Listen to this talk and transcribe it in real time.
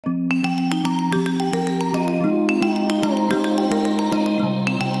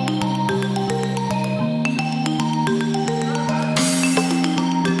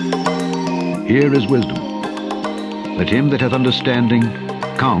Here is wisdom. Let him that hath understanding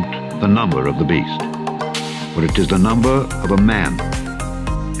count the number of the beast, for it is the number of a man,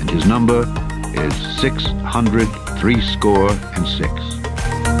 and his number is 666.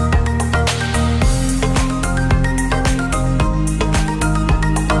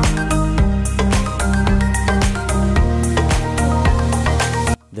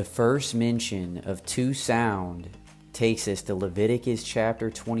 The first mention of two sound takes us to Leviticus chapter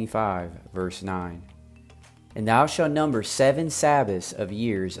 25, verse 9. And thou shalt number 7 Sabbaths of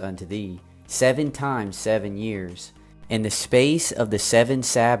years unto thee, 7 times 7 years. And the space of the 7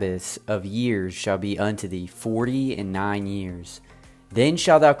 Sabbaths of years shall be unto thee 49 years. Then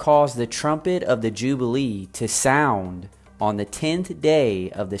shalt thou cause the trumpet of the Jubilee to sound on the 10th day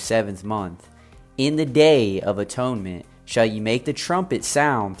of the 7th month. In the day of atonement shall ye make the trumpet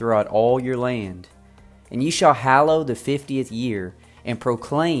sound throughout all your land. And ye shall hallow the 50th year, and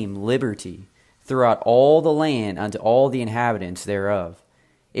proclaim liberty throughout all the land unto all the inhabitants thereof.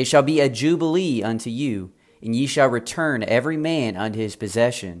 It shall be a jubilee unto you, and ye shall return every man unto his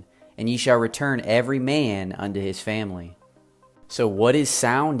possession, and ye shall return every man unto his family. So what is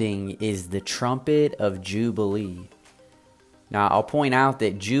sounding is the trumpet of Jubilee. Now I'll point out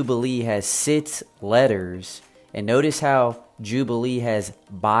that Jubilee has 6 letters, and notice how Jubilee has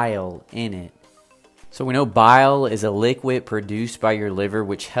bile in it. So we know bile is a liquid produced by your liver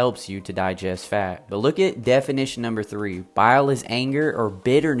which helps you to digest fat. But look at definition number 3. Bile is anger or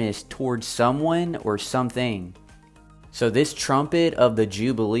bitterness towards someone or something. So this trumpet of the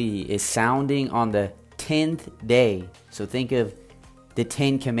Jubilee is sounding on the 10th day. So think of the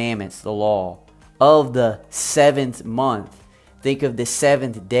 10 Commandments, the law, of the 7th month. Think of the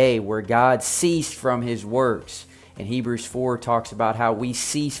 7th day where God ceased from his works. And Hebrews 4 talks about how we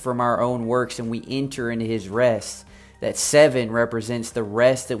cease from our own works and we enter into his rest. That 7 represents the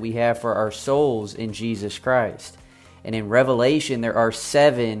rest that we have for our souls in Jesus Christ. And in Revelation, there are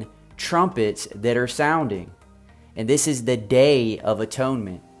 7 trumpets that are sounding. And this is the Day of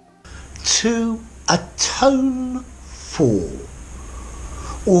Atonement. To atone for,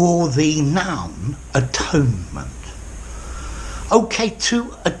 or the noun atonement. Okay,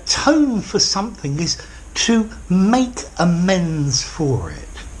 to atone for something is to make amends for it.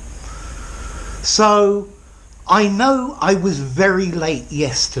 So I know I was very late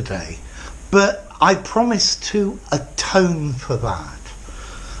yesterday, but I promised to atone for that.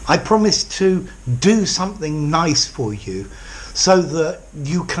 I promised to do something nice for you so that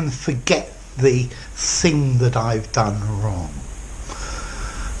you can forget the thing that I've done wrong.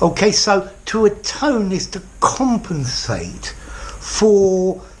 Okay, so to atone is to compensate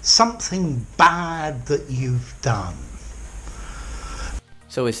for something bad that you've done.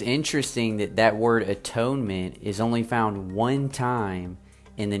 So it's interesting that that word atonement is only found 1 time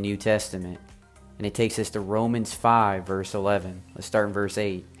in the New Testament. And it takes us to Romans 5, verse 11. Let's start in verse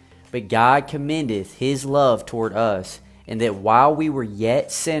 8. But God commendeth his love toward us, and that while we were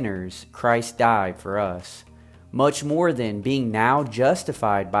yet sinners, Christ died for us. Much more then, being now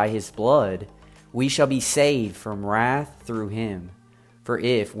justified by his blood, we shall be saved from wrath through him. For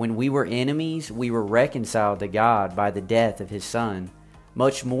if, when we were enemies, we were reconciled to God by the death of his Son,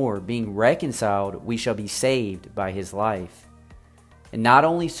 much more, being reconciled, we shall be saved by his life. And not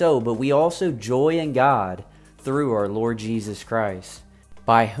only so, but we also joy in God through our Lord Jesus Christ,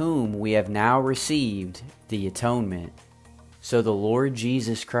 by whom we have now received the atonement. So the Lord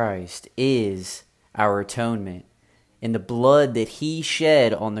Jesus Christ is our atonement, and the blood that he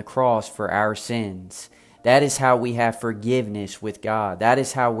shed on the cross for our sins. That is how we have forgiveness with God. That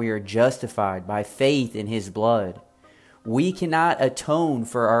is how we are justified, by faith in his blood. We cannot atone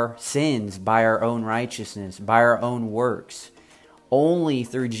for our sins by our own righteousness, by our own works. Only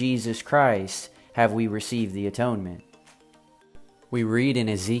through Jesus Christ have we received the atonement. We read in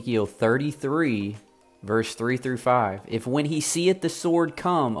Ezekiel 33, verse 3 through 5, If when he seeth the sword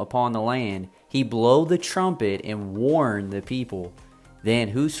come upon the land, he blow the trumpet and warn the people, then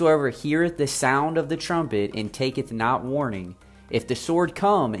whosoever heareth the sound of the trumpet and taketh not warning, if the sword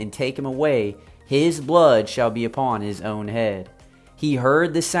come and take him away, his blood shall be upon his own head. He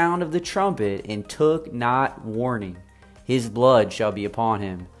heard the sound of the trumpet and took not warning. His blood shall be upon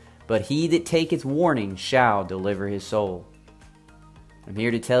him. But he that taketh warning shall deliver his soul. I'm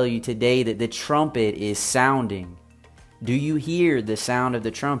here to tell you today that the trumpet is sounding. Do you hear the sound of the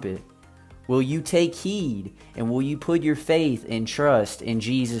trumpet? Will you take heed, and will you put your faith and trust in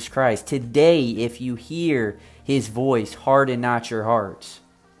Jesus Christ? Today, if you hear his voice, harden not your hearts.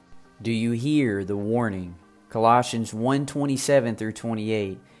 Do you hear the warning? Colossians 1:27 through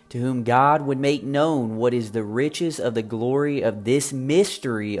 28 to whom God would make known what is the riches of the glory of this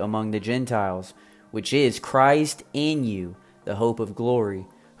mystery among the Gentiles, which is Christ in you, the hope of glory,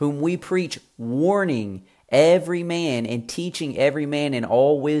 whom we preach, warning every man and teaching every man in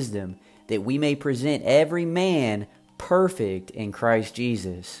all wisdom, that we may present every man perfect in Christ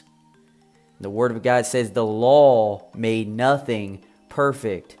Jesus. The Word of God says the law made nothing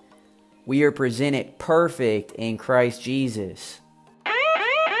perfect. We are presented perfect in Christ Jesus.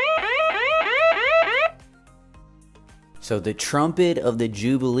 So the trumpet of the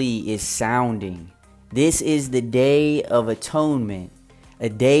Jubilee is sounding. This is the day of atonement. A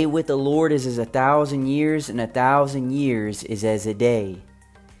day with the Lord is as 1,000 years, and 1,000 years is as a day.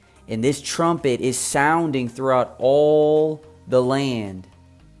 And this trumpet is sounding throughout all the land.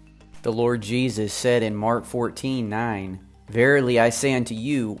 The Lord Jesus said in Mark 14:9, Verily I say unto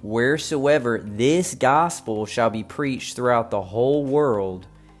you, wheresoever this gospel shall be preached throughout the whole world,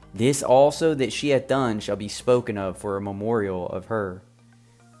 this also that she hath done shall be spoken of for a memorial of her.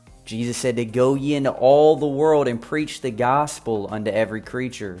 Jesus said to go ye into all the world and preach the gospel unto every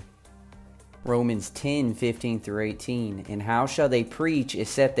creature. Romans 10:15-18, And how shall they preach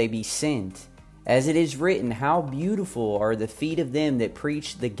except they be sent? As it is written, How beautiful are the feet of them that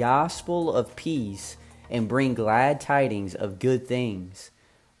preach the gospel of peace, and bring glad tidings of good things.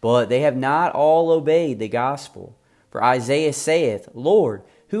 But they have not all obeyed the gospel. For Isaiah saith, Lord,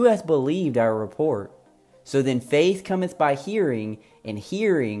 who hath believed our report? So then faith cometh by hearing, and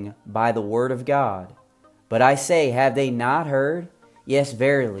hearing by the word of God. But I say, have they not heard? Yes,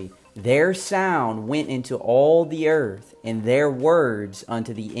 verily, their sound went into all the earth, and their words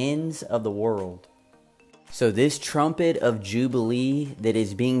unto the ends of the world. So this trumpet of Jubilee that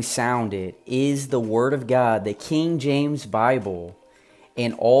is being sounded is the Word of God, the King James Bible,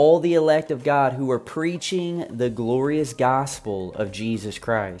 and all the elect of God who are preaching the glorious gospel of Jesus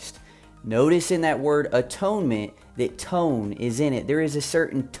Christ. Notice in that word atonement that tone is in it. There is a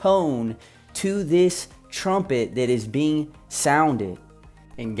certain tone to this trumpet that is being sounded.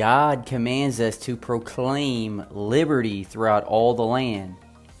 And God commands us to proclaim liberty throughout all the land.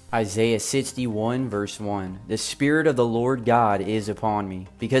 Isaiah 61 verse 1, The Spirit of the Lord God is upon me,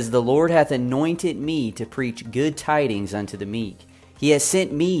 because the Lord hath anointed me to preach good tidings unto the meek. He has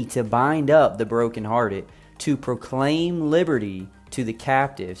sent me to bind up the brokenhearted, to proclaim liberty to the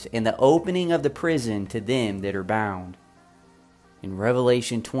captives, and the opening of the prison to them that are bound. In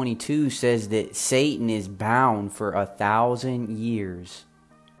Revelation 22 says that Satan is bound for 1,000 years.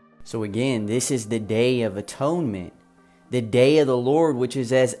 So again, this is the day of atonement, the day of the Lord, which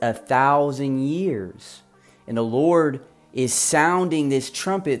is as 1,000 years. And the Lord is sounding this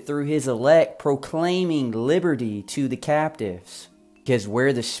trumpet through his elect, proclaiming liberty to the captives. Because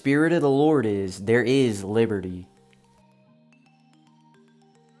where the Spirit of the Lord is, there is liberty.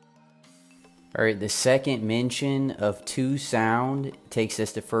 Alright, the second mention of two sound takes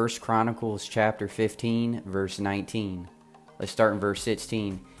us to 1 Chronicles chapter 15, verse 19. Let's start in verse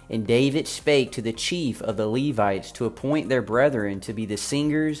 16. And David spake to the chief of the Levites to appoint their brethren to be the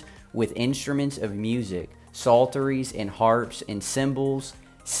singers with instruments of music, psalteries and harps and cymbals,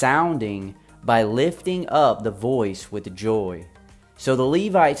 sounding by lifting up the voice with joy. So the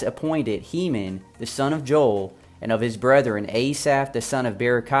Levites appointed Heman the son of Joel, and of his brethren Asaph the son of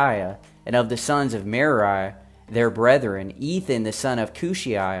Berechiah, and of the sons of Merari their brethren Ethan the son of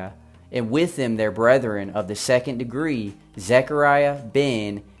Cushiah, and with them their brethren of the second degree Zechariah,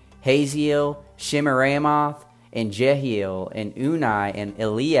 Ben, Haziel, Shemiramoth, and Jehiel, and Unai, and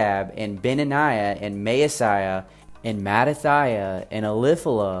Eliab, and Benaniah, and Maaseiah, and Mattathiah, and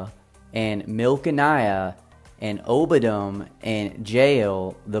Eliphalah, and Milcaniah, and Obedum, and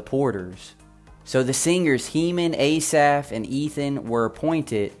Jael, the porters. So the singers Heman, Asaph, and Ethan were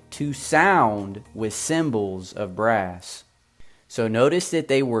appointed to sound with cymbals of brass. So notice that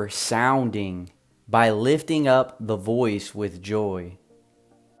they were sounding by lifting up the voice with joy.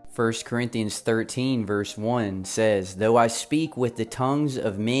 1 Corinthians 13 verse 1 says, Though I speak with the tongues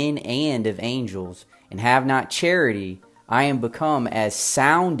of men and of angels, and have not charity, I am become as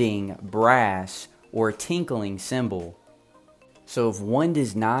sounding brass or a tinkling cymbal. So if one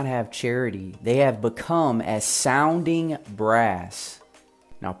does not have charity, they have become as sounding brass.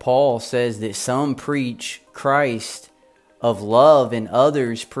 Now Paul says that some preach Christ of love and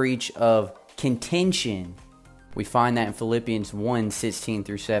others preach of contention. We find that in Philippians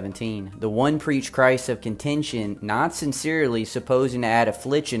 1:16-17. The one preached Christ of contention, not sincerely, supposing to add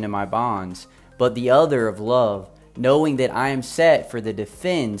affliction to my bonds, but the other of love, knowing that I am set for the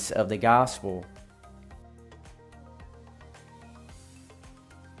defense of the gospel.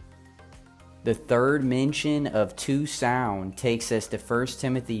 The third mention of two sound takes us to 1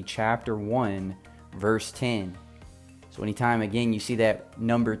 Timothy chapter 1, verse 10. So anytime, again, you see that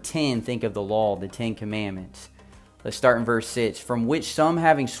number 10, think of the law, the 10 commandments. Let's start in verse 6. From which some,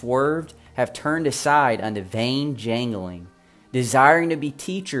 having swerved, have turned aside unto vain jangling, desiring to be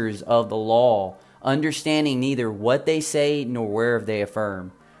teachers of the law, understanding neither what they say nor whereof they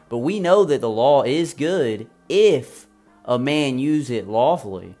affirm. But we know that the law is good if a man use it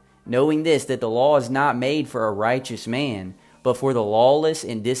lawfully, knowing this, that the law is not made for a righteous man, but for the lawless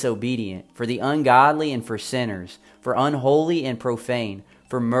and disobedient, for the ungodly and for sinners, for unholy and profane,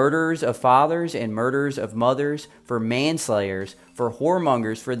 for murderers of fathers and murderers of mothers, for manslayers, for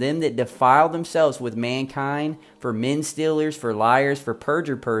whoremongers, for them that defile themselves with mankind, for men stealers, for liars, for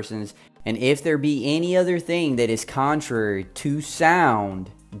perjured persons, and if there be any other thing that is contrary to sound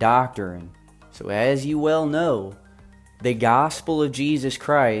doctrine. So as you well know, the gospel of Jesus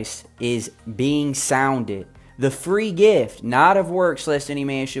Christ is being sounded. The free gift, not of works, lest any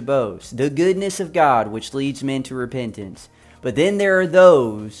man should boast. The goodness of God, which leads men to repentance. But then there are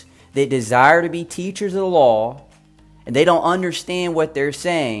those that desire to be teachers of the law, and they don't understand what they're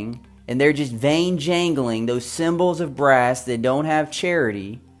saying, and they're just vain jangling, those cymbals of brass that don't have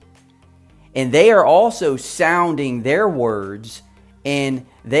charity. And they are also sounding their words, and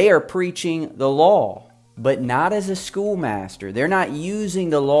they are preaching the law, but not as a schoolmaster. They're not using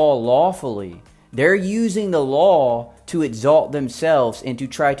the law lawfully. They're using the law to exalt themselves and to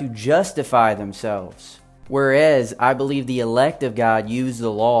try to justify themselves. Whereas I believe the elect of God use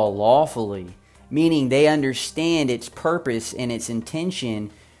the law lawfully, meaning they understand its purpose and its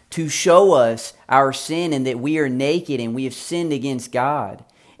intention to show us our sin and that we are naked and we have sinned against God,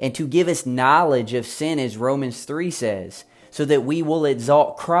 and to give us knowledge of sin, as Romans 3 says, so that we will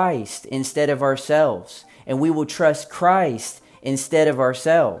exalt Christ instead of ourselves, and we will trust Christ instead of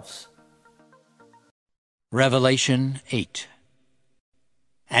ourselves. Revelation 8.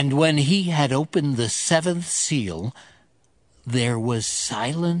 And when he had opened the seventh seal, there was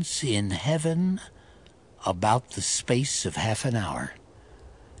silence in heaven about the space of half an hour.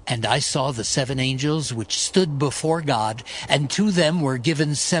 And I saw the seven angels which stood before God, and to them were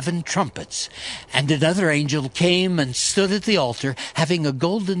given seven trumpets. And another angel came and stood at the altar, having a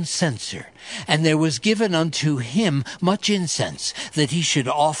golden censer. And there was given unto him much incense, that he should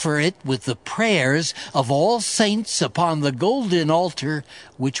offer it with the prayers of all saints upon the golden altar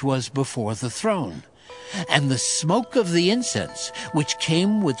which was before the throne. And the smoke of the incense, which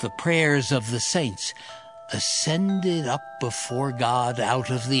came with the prayers of the saints, ascended up before God out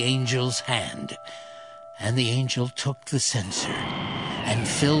of the angel's hand. And the angel took the censer, and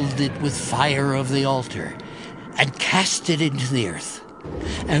filled it with fire of the altar, and cast it into the earth.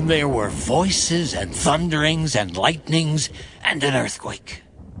 And there were voices, and thunderings, and lightnings, and an earthquake.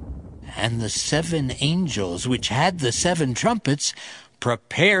 And the seven angels which had the seven trumpets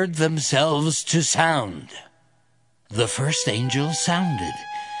prepared themselves to sound. The first angel sounded,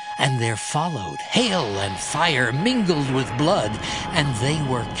 and there followed hail and fire mingled with blood, and they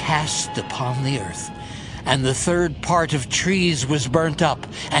were cast upon the earth. And the third part of trees was burnt up,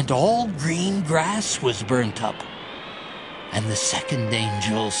 and all green grass was burnt up. And the second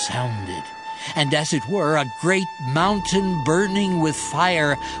angel sounded, and as it were, a great mountain burning with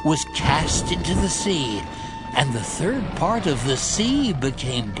fire was cast into the sea, and the third part of the sea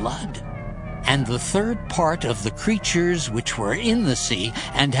became blood. And the third part of the creatures which were in the sea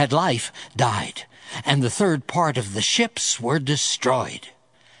and had life died, and the third part of the ships were destroyed.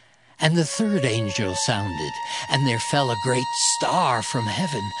 And the third angel sounded, and there fell a great star from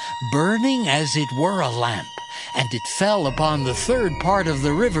heaven, burning as it were a lamp, and it fell upon the third part of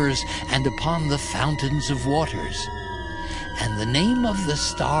the rivers and upon the fountains of waters. And the name of the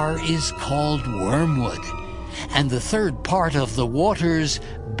star is called Wormwood. And the third part of the waters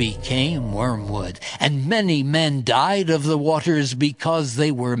became wormwood, and many men died of the waters because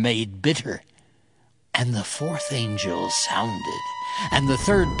they were made bitter. And the fourth angel sounded, and the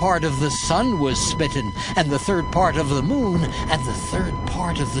third part of the sun was smitten, and the third part of the moon, and the third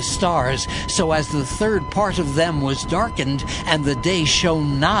part of the stars, so as the third part of them was darkened, and the day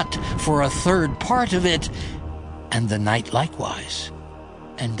shone not for a third part of it, and the night likewise.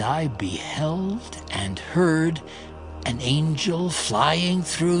 And I beheld and heard an angel flying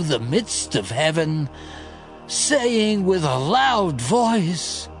through the midst of heaven, saying with a loud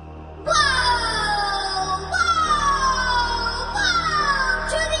voice, Woe! Woe! Woe!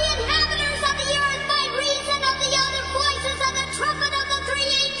 To the inhabitants of the earth by reason of the other voices of the trumpet of the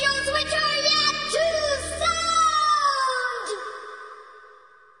three angels which are yet to sound!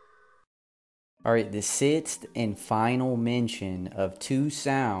 All right, the sixth and final mention of two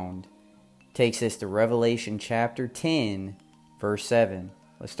sound takes us to Revelation chapter 10, verse 7.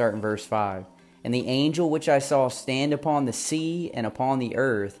 Let's start in verse 5. And the angel which I saw stand upon the sea and upon the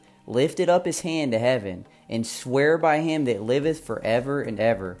earth lifted up his hand to heaven, and sware by him that liveth for ever and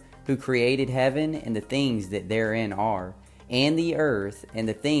ever, who created heaven and the things that therein are, and the earth and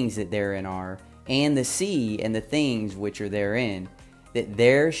the things that therein are, and the sea and the things which are therein, that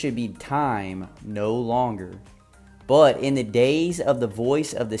there should be time no longer. But in the days of the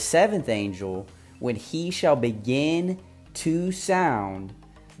voice of the seventh angel, when he shall begin to sound,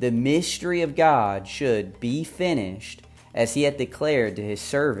 the mystery of God should be finished, as he hath declared to his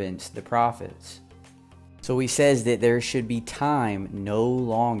servants the prophets. So he says that there should be time no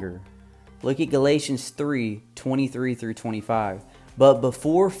longer. Look at Galatians 3:23 through 25. But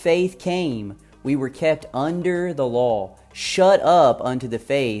before faith came, we were kept under the law, shut up unto the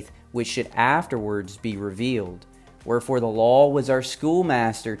faith which should afterwards be revealed. Wherefore the law was our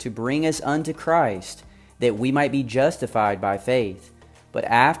schoolmaster to bring us unto Christ, that we might be justified by faith. But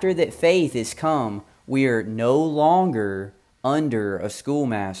after that faith is come, we are no longer under a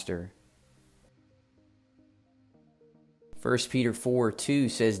schoolmaster. 1 Peter 4:2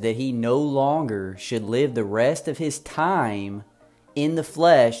 says that he no longer should live the rest of his time in the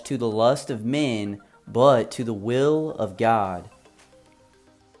flesh to the lust of men, but to the will of God.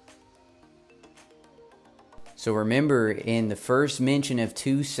 So remember, in the first mention of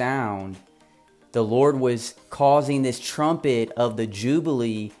to sound, the Lord was causing this trumpet of the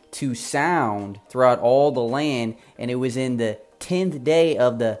Jubilee to sound throughout all the land, and it was in the 10th day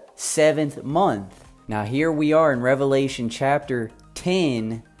of the 7th month. Now here we are in Revelation chapter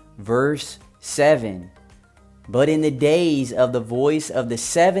 10, verse 7. But in the days of the voice of the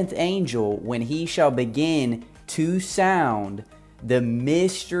seventh angel, when he shall begin to sound, the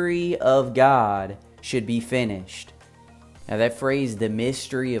mystery of God should be finished. Now that phrase, the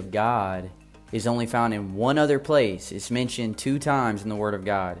mystery of God, is only found in one other place. It's mentioned 2 times in the Word of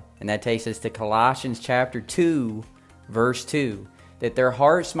God. And that takes us to Colossians chapter 2, verse 2. That their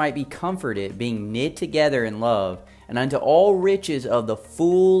hearts might be comforted, being knit together in love, and unto all riches of the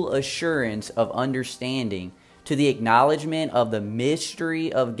full assurance of understanding, to the acknowledgement of the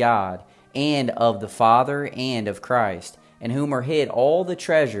mystery of God, and of the Father, and of Christ, in whom are hid all the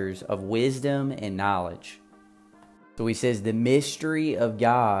treasures of wisdom and knowledge. So he says the mystery of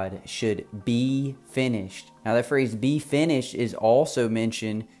God should be finished. Now that phrase be finished is also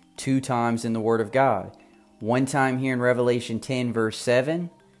mentioned 2 times in the Word of God. One time here in Revelation 10 verse 7,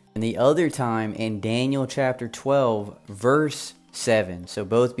 and the other time in Daniel chapter 12 verse 7. So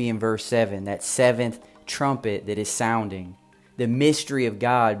both be in verse 7, that 7th trumpet that is sounding. The mystery of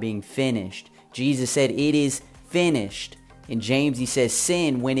God being finished. Jesus said it is finished. In James he says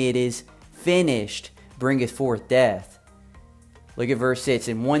sin, when it is finished, bringeth forth death. Look at verse 6.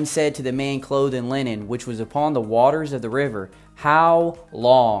 And one said to the man clothed in linen, which was upon the waters of the river, how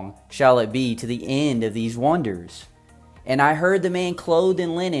long shall it be to the end of these wonders? And I heard the man clothed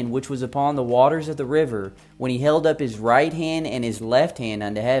in linen, which was upon the waters of the river, when he held up his right hand and his left hand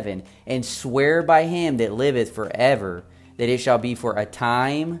unto heaven, and swear by him that liveth forever, that it shall be for a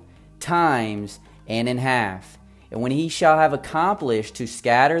time, times, and an half. And when he shall have accomplished to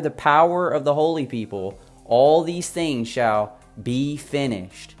scatter the power of the holy people, all these things shall be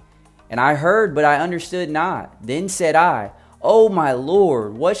finished. And I heard, but I understood not. Then said I, O my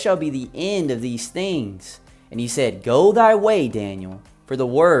Lord, what shall be the end of these things? And he said, Go thy way, Daniel, for the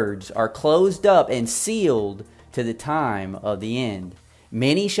words are closed up and sealed to the time of the end.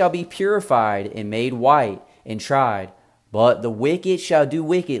 Many shall be purified and made white and tried, but the wicked shall do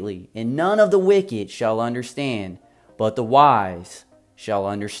wickedly, and none of the wicked shall understand, but the wise shall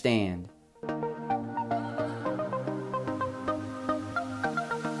understand.